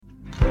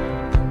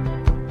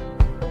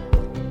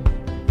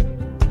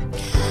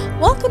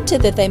Welcome to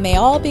the They May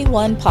All Be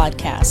One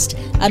podcast,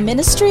 a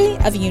ministry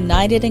of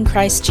United in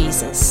Christ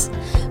Jesus.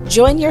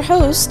 Join your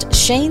host,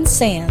 Shane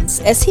Sands,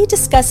 as he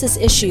discusses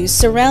issues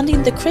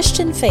surrounding the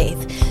Christian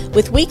faith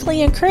with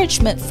weekly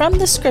encouragement from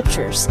the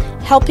Scriptures,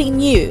 helping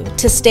you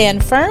to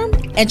stand firm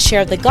and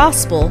share the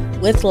gospel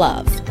with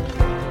love.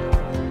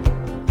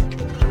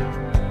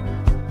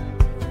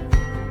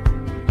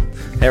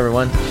 Hey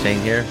everyone,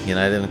 Shane here,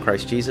 United in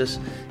Christ Jesus,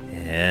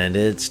 and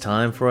it's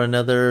time for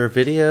another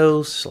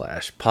video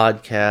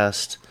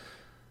podcast.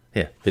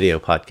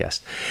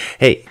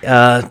 Hey,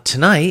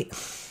 tonight,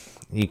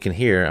 you can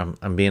hear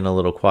I'm being a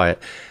little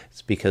quiet.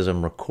 It's because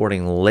I'm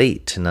recording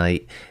late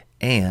tonight,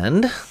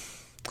 and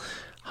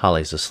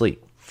Holly's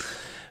asleep.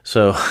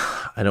 So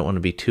I don't want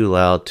to be too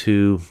loud,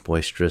 too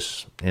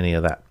boisterous, any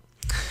of that.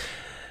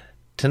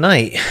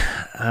 Tonight,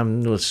 I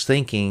was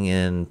thinking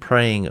and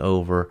praying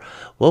over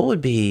what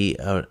would be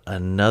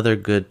another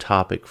good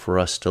topic for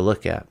us to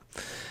look at.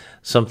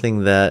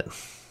 Something that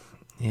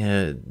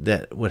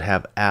that would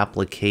have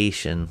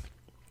application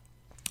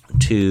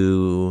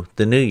to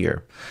the new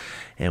year.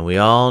 And we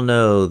all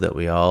know that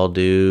we all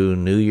do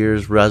New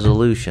Year's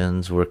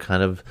resolutions. We're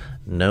kind of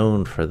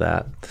known for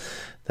that.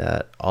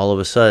 That all of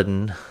a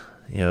sudden,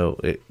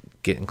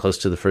 getting close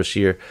to the first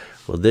year,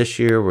 well, this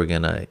year we're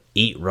going to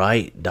eat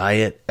right,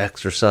 diet,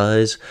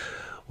 exercise.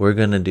 We're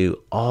going to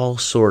do all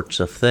sorts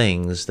of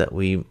things that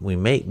we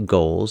make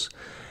goals,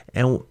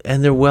 and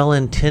they're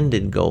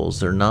well-intended goals.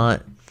 They're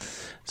not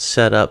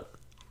set up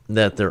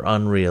that they're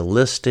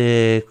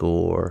unrealistic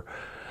or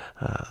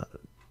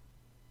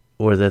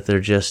that they're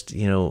just,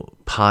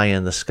 pie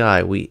in the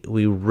sky. We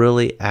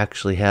really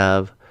actually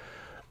have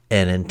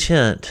an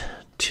intent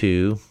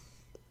to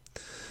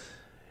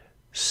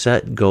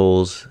set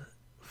goals,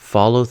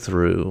 follow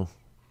through,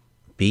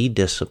 be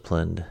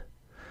disciplined,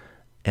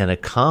 and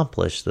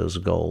accomplish those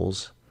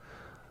goals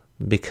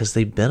because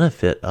they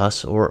benefit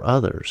us or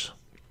others.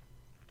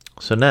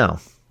 So now,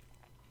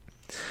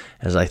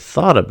 as I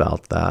thought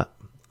about that,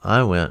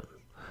 I went,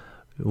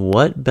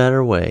 what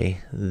better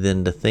way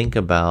than to think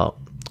about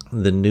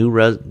the New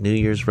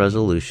Year's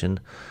resolution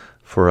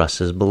for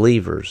us as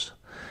believers?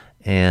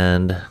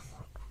 And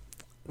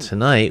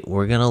tonight,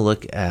 we're going to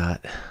look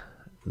at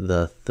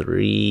the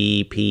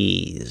 3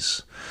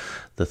 P's.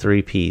 The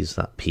 3 P's,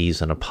 not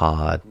peas in a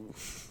pod.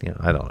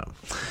 I don't know.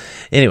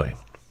 Anyway,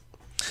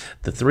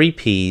 the 3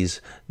 P's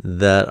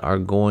that are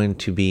going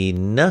to be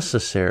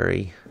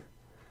necessary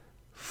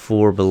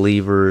for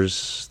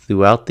believers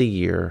throughout the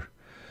year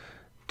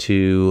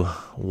to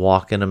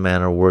walk in a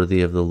manner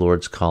worthy of the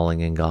Lord's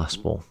calling and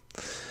gospel.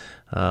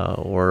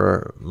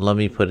 Or let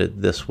me put it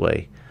this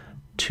way.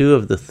 2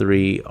 of the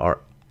 3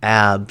 are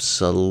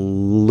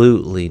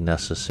absolutely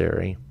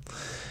necessary.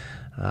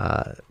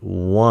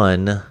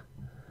 1,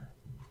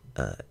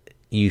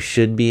 you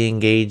should be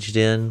engaged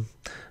in,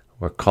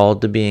 we're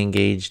called to be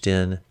engaged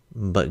in,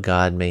 but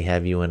God may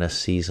have you in a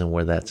season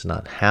where that's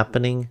not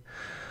happening,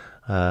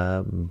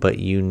 but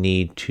you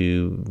need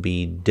to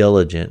be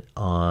diligent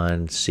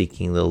on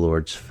seeking the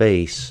Lord's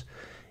face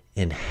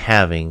in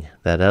having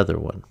that other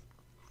one.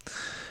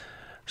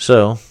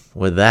 So,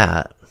 with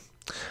that,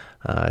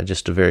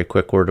 just a very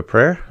quick word of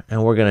prayer,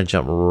 and we're going to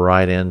jump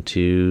right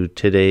into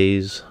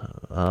today's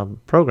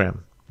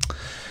program.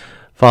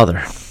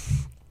 Father,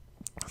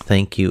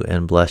 thank you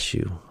and bless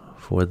you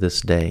for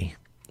this day,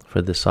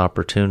 for this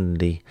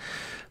opportunity,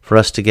 for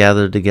us to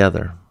gather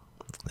together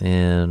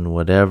in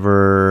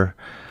whatever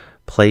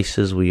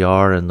places we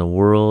are in the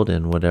world,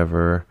 in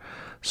whatever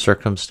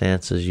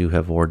circumstances you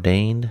have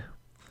ordained,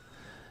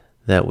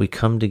 that we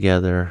come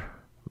together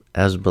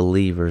as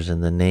believers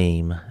in the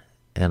name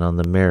and on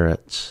the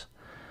merits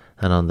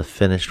and on the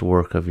finished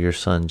work of your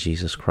Son,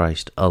 Jesus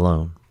Christ,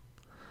 alone.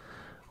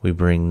 We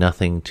bring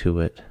nothing to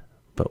it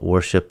but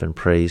worship and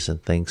praise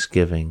and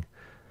thanksgiving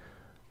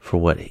for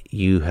what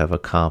you have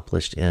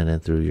accomplished in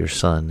and through your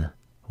Son,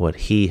 what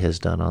he has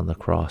done on the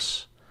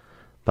cross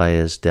by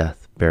his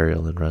death,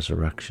 burial, and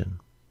resurrection.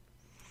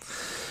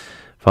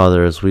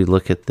 Father, as we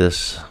look at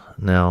this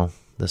now,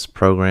 this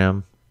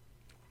program,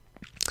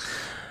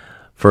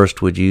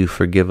 first, would you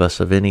forgive us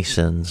of any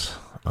sins,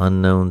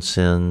 unknown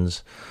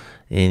sins,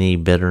 any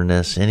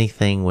bitterness,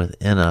 anything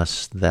within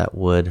us that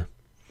would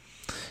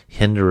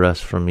hinder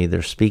us from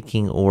either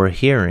speaking or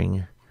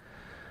hearing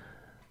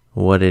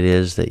what it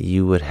is that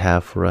you would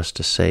have for us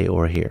to say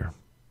or hear.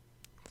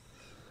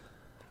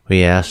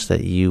 We ask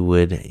that you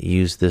would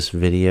use this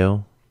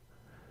video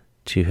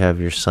to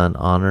have your Son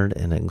honored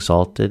and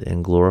exalted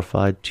and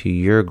glorified to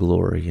your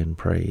glory and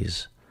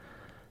praise,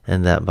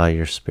 and that by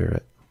your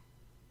Spirit.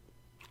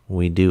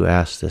 We do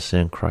ask this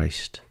in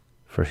Christ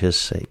for his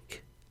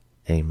sake.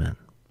 Amen.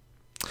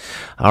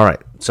 All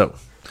right, so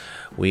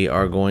we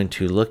are going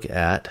to look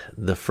at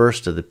the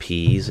first of the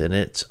P's, and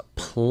it's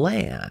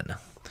plan.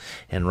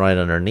 And right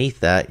underneath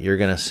that, you're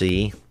going to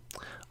see,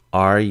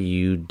 are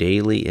you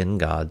daily in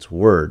God's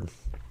Word?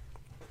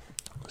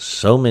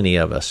 So many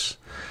of us,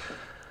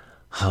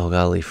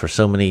 for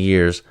so many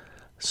years,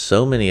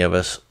 so many of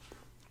us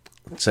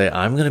say,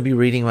 I'm going to be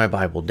reading my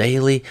Bible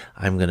daily.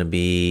 I'm going to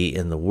be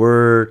in the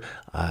Word.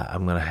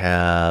 I'm going to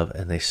have,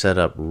 and they set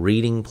up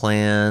reading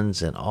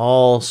plans and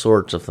all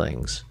sorts of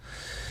things.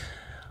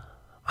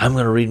 I'm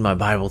going to read my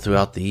Bible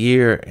throughout the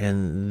year,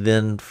 and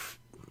then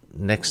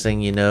next thing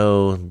you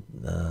know,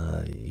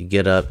 you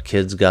get up,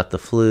 kids got the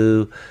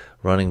flu,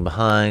 running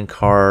behind,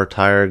 car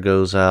tire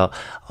goes out,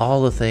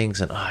 all the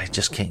things, and I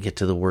just can't get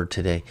to the Word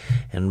today.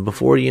 And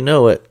before you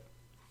know it,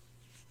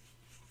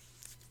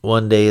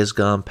 one day has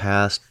gone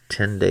past,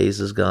 10 days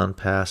has gone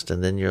past,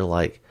 and then you're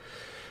like,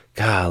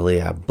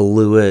 golly, I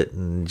blew it,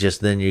 and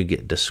just then you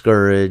get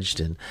discouraged.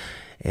 And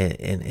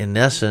in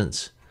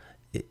essence,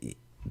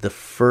 the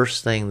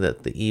first thing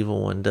that the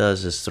evil one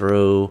does is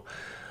throw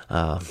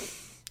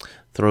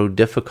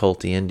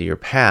difficulty into your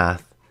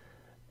path,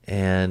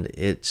 and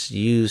it's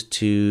used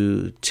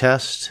to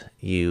test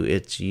you.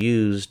 It's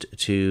used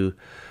to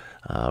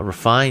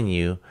refine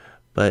you,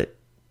 but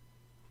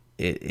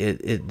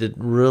it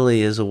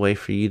really is a way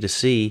for you to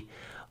see,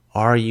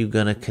 are you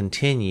going to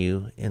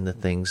continue in the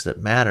things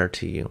that matter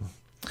to you?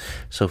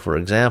 So, for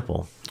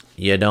example,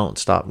 you don't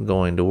stop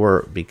going to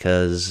work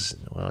because,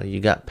 well, you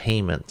got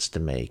payments to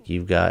make.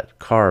 You've got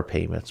car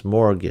payments,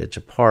 mortgage,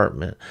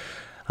 apartment,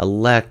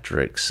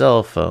 electric,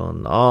 cell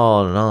phone,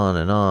 on and on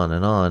and on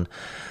and on.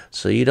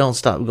 So you don't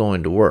stop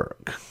going to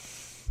work.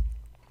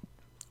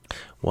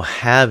 Well,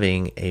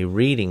 having a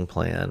reading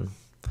plan,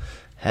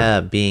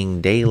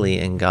 being daily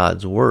in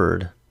God's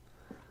Word,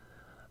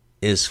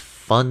 is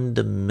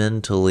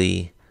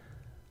fundamentally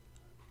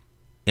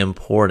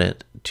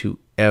important to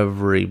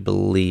every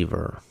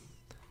believer.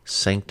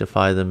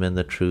 Sanctify them in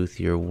the truth.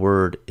 Your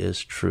Word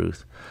is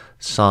truth.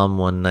 Psalm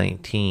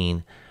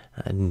 119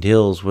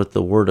 deals with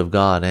the Word of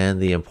God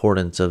and the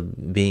importance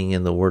of being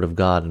in the Word of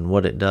God and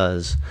what it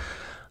does.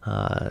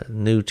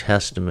 New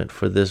Testament,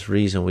 for this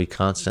reason, we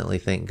constantly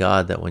thank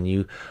God that when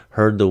you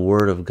heard the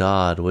Word of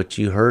God, which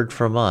you heard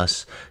from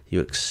us, you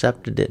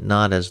accepted it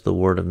not as the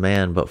word of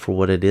man, but for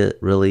what it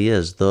really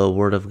is, the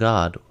Word of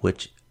God,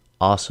 which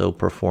also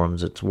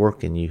performs its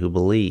work in you who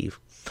believe.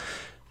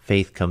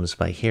 Faith comes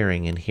by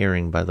hearing, and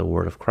hearing by the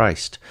Word of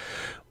Christ.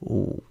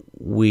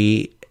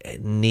 We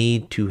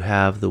need to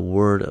have the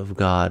Word of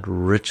God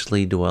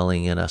richly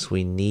dwelling in us.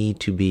 We need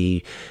to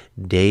be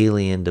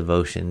daily in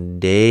devotion,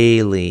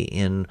 daily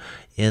in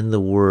the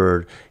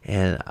Word,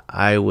 and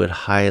I would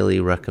highly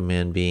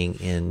recommend being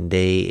in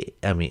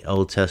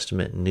Old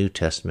Testament, New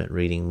Testament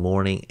reading,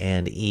 morning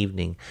and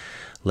evening.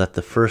 Let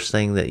the first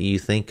thing that you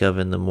think of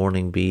in the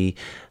morning be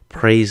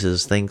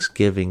praises,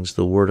 thanksgivings,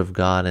 the Word of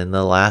God, and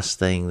the last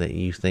thing that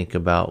you think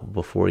about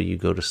before you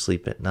go to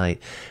sleep at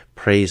night,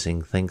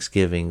 praising,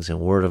 thanksgivings, and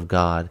Word of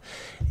God.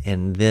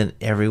 And then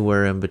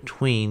everywhere in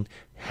between,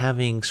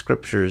 having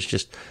scriptures,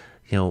 just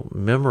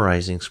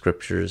memorizing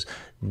scriptures,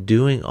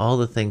 doing all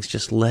the things,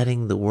 just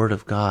letting the Word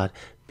of God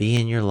be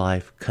in your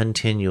life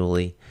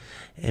continually,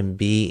 and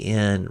be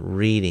in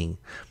reading.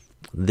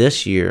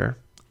 This year,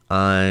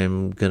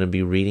 I'm going to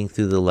be reading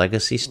through the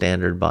Legacy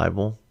Standard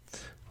Bible,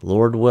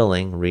 Lord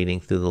willing, reading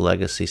through the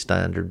Legacy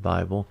Standard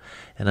Bible,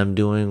 and I'm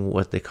doing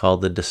what they call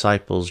the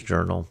Disciples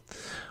Journal,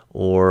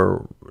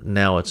 or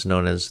now it's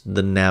known as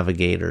the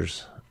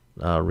Navigator's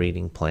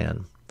reading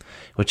plan.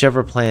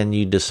 Whichever plan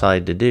you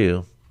decide to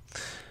do,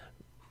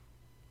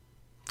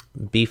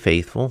 be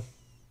faithful,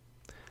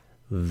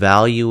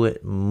 value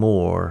it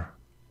more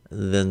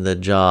than the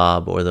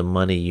job or the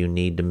money you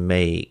need to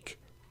make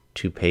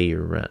to pay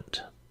your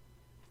rent.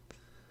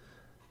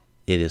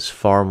 It is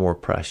far more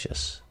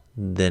precious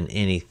than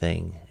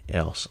anything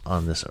else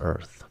on this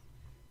earth.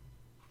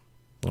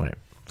 All right.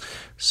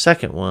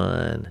 Second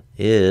one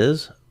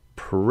is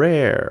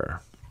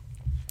prayer.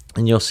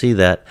 And you'll see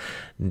that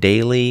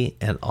daily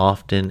and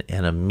often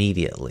and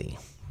immediately.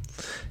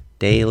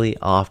 Daily,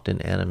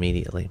 often, and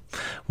immediately.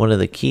 One of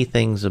the key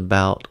things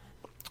about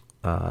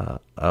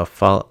a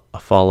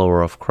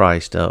follower of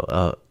Christ,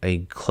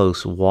 a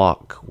close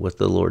walk with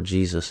the Lord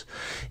Jesus,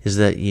 is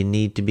that you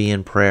need to be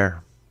in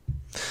prayer.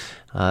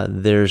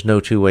 There's no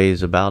two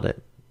ways about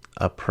it.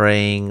 A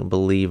praying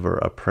believer,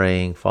 a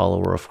praying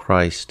follower of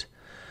Christ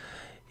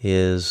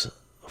is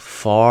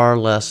far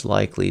less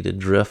likely to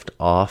drift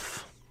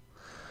off,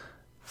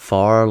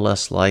 far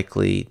less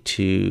likely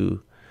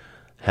to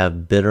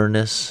have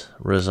bitterness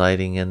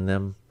residing in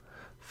them,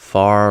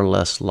 far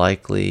less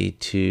likely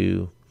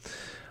to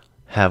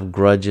have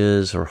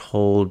grudges or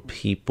hold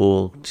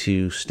people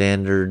to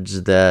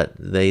standards that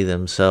they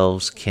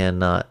themselves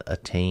cannot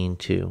attain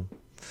to.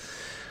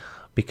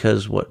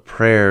 Because what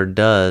prayer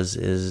does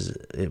is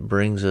it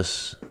brings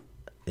us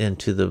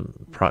into the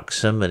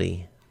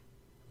proximity,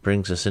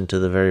 brings us into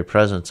the very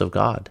presence of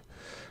God.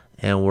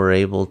 And we're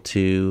able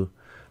to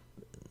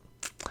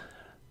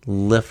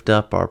lift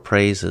up our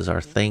praises, our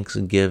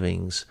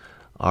thanksgivings,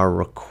 our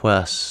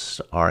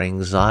requests, our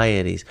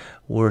anxieties.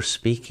 We're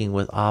speaking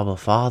with Abba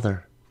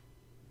Father.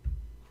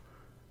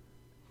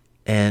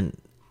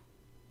 And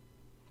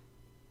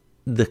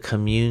the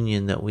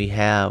communion that we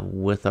have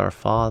with our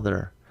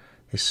Father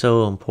is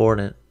so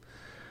important.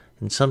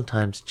 And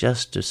sometimes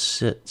just to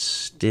sit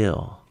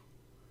still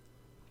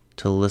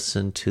to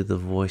listen to the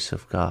voice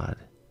of God,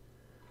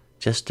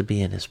 just to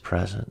be in His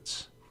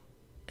presence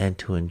and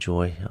to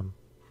enjoy Him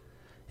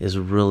is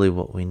really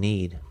what we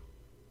need.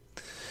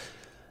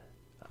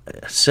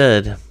 I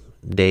said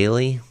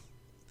daily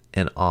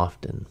and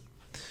often.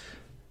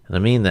 And I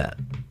mean that.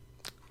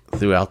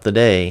 Throughout the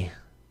day,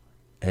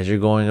 as you're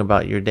going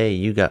about your day,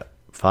 you got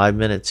 5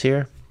 minutes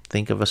here,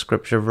 think of a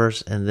scripture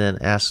verse, and then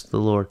ask the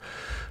Lord,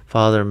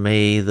 Father,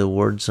 may the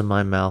words of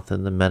my mouth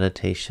and the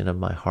meditation of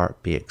my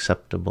heart be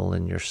acceptable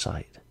in your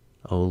sight.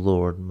 O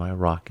Lord, my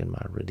rock and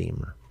my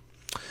redeemer.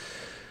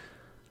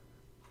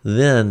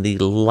 Then the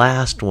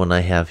last one I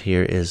have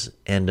here is,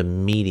 and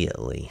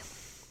immediately.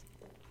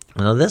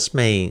 Now this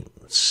may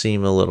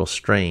seem a little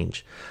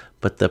strange,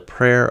 but the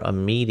prayer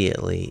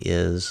immediately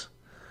is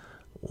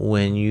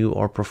when you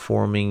are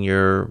performing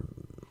your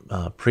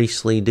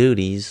priestly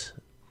duties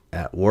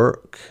at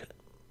work,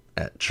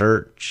 at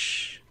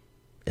church,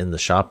 in the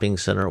shopping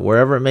center,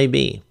 wherever it may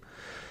be.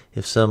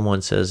 If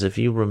someone says, if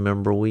you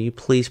remember, will you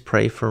please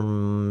pray for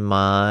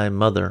my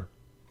mother?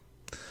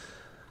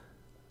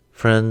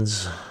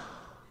 Friends,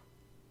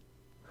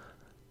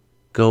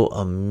 go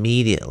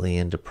immediately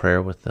into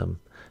prayer with them.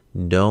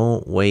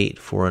 Don't wait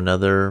for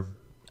another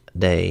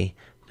day.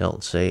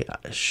 Don't say,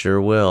 I sure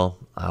will.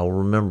 I will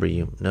remember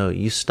you. No,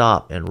 you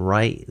stop and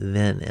right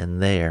then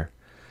and there,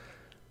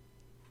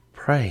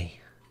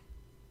 pray.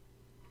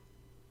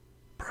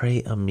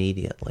 Pray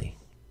immediately.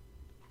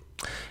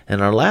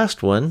 And our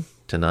last one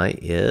tonight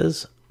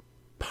is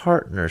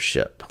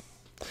partnership.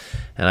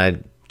 And I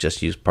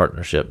just used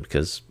partnership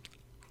because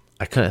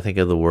I couldn't think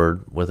of the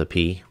word with a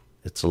P.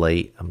 It's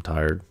late. I'm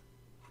tired.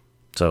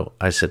 So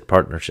I said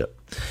partnership.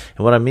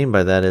 And what I mean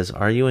by that is,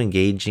 are you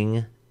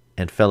engaging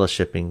and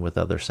fellowshipping with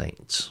other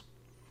saints?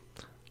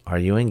 Are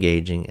you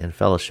engaging and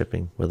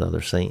fellowshipping with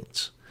other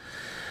saints?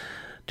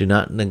 Do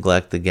not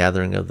neglect the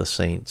gathering of the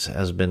saints, as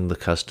has been the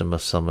custom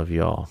of some of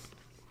y'all.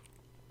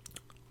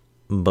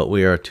 But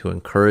we are to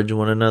encourage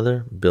one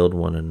another, build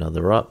one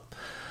another up.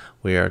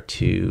 We are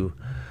to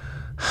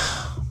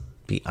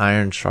be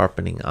iron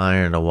sharpening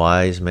iron.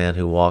 A man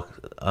who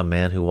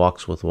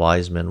walks with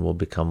wise men will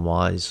become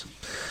wise.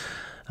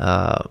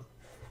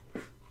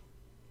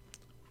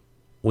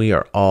 We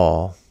are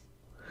all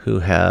who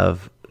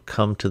have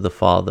come to the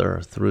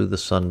Father through the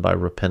Son by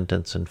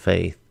repentance and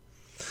faith,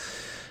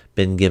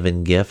 been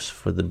given gifts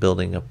for the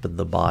building up of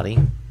the body.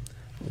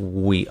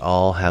 We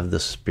all have the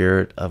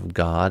Spirit of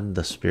God,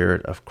 the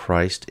Spirit of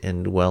Christ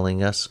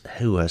indwelling us,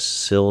 who has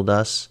sealed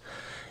us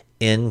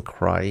in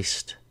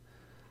Christ.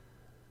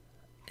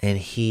 And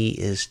He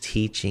is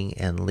teaching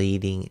and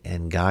leading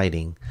and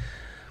guiding.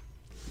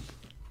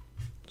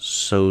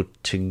 So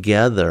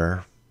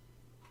together,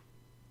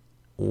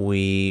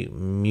 we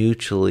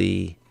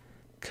mutually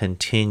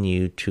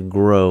continue to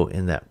grow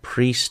in that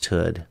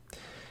priesthood,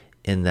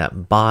 in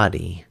that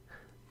body,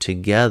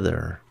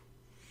 together,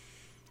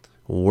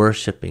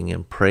 worshiping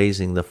and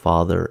praising the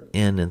Father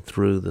in and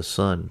through the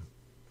Son.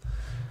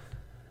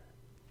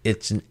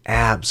 It's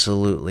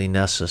absolutely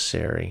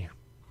necessary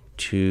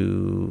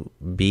to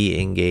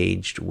be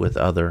engaged with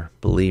other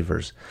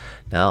believers.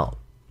 Now,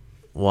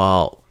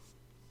 while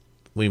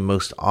we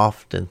most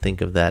often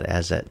think of that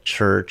as at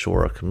church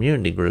or a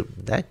community group,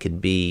 that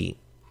could be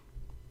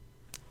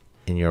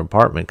in your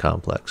apartment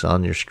complex,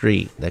 on your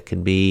street, that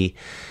could be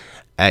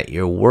at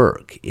your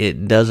work.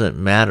 It doesn't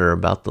matter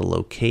about the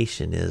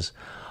location.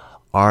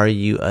 Are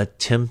you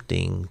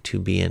attempting to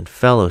be in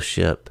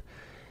fellowship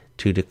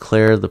to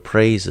declare the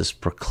praises,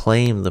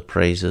 proclaim the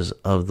praises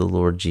of the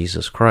Lord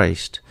Jesus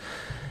Christ,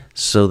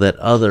 so that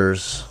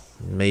others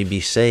may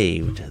be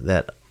saved,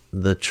 that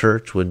the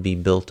church would be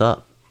built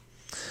up?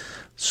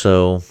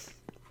 So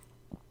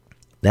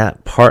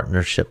that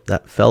partnership,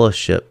 that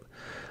fellowship,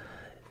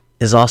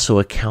 is also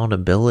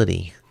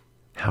accountability.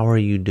 How are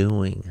you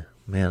doing?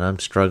 Man, I'm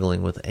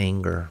struggling with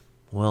anger.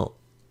 Well,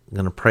 I'm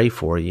going to pray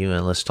for you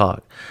and let's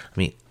talk. I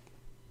mean,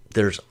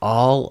 there's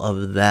all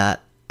of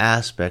that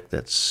aspect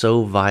that's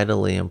so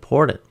vitally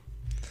important.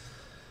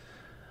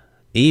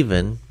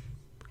 Even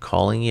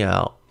calling you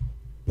out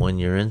when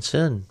you're in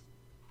sin.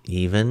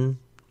 Even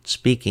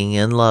speaking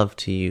in love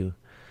to you.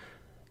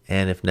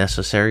 And if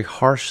necessary,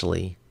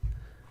 harshly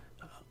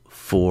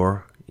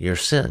for your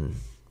sin.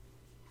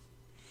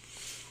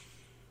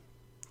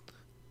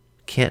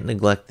 Can't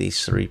neglect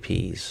these 3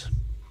 P's.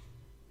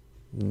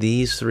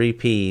 These 3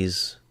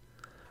 P's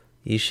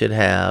you should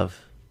have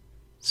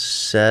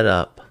set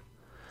up,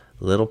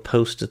 little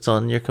post-its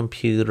on your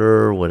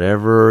computer,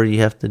 whatever you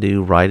have to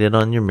do, write it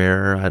on your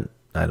mirror,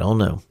 I don't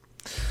know.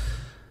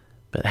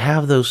 But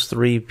have those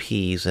 3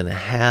 P's and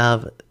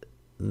have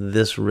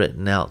this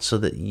written out so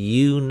that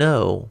you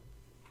know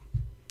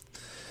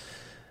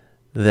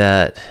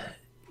that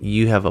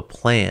you have a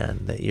plan,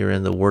 that you're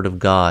in the Word of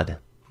God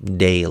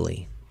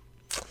daily,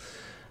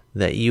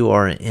 that you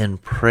are in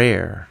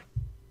prayer,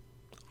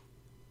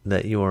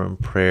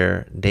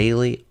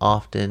 daily,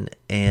 often,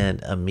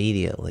 and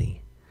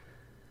immediately,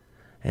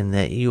 and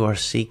that you are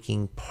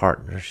seeking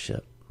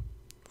partnership,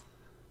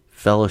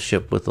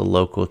 fellowship with the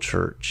local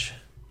church,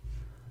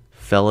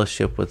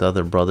 fellowship with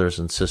other brothers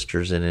and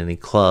sisters in any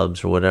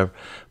clubs or whatever,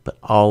 but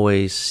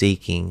always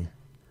seeking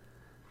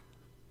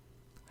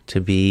to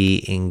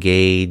be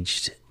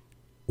engaged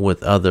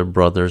with other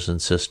brothers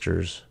and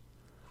sisters,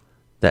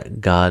 that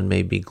God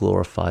may be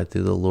glorified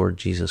through the Lord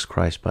Jesus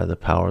Christ by the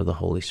power of the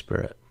Holy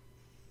Spirit.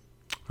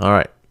 All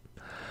right.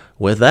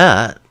 With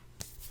that,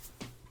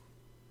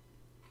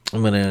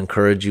 I'm going to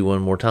encourage you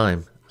one more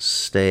time.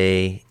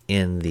 Stay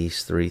in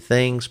these three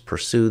things.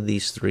 Pursue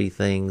these three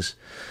things.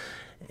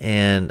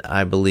 And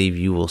I believe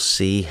you will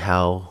see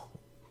how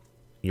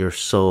your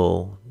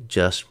soul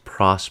just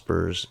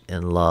prospers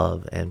in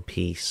love and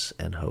peace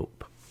and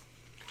hope.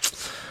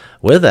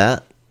 With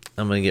that,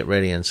 I'm going to get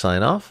ready and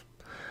sign off.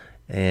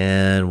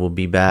 And we'll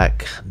be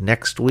back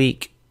next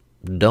week.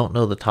 Don't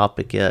know the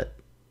topic yet.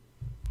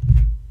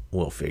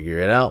 We'll figure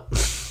it out.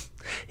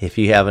 If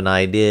you have an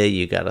idea,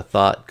 you got a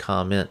thought,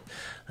 comment,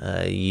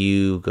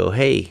 you go,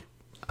 hey,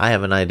 I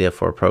have an idea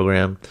for a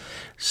program.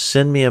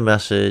 Send me a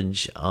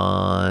message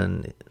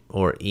on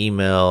or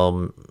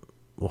email,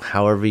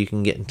 however you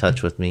can get in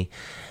touch with me,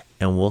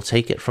 and we'll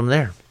take it from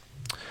there.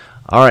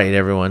 All right,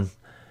 everyone.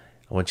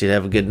 I want you to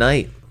have a good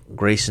night.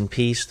 Grace and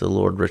peace. The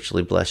Lord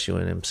richly bless you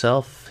in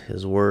himself,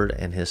 his word,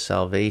 and his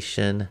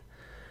salvation.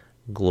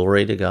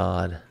 Glory to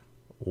God.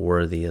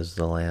 Worthy is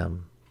the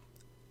Lamb.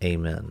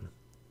 Amen.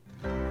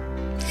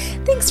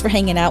 Thanks for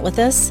hanging out with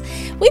us.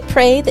 We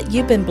pray that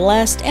you've been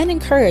blessed and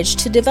encouraged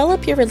to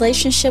develop your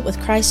relationship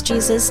with Christ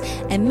Jesus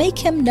and make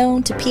him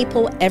known to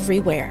people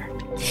everywhere.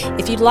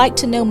 If you'd like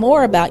to know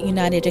more about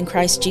United in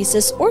Christ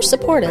Jesus or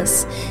support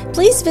us,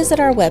 please visit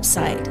our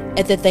website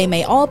at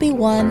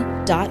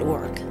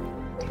thattheymayallbeone.org.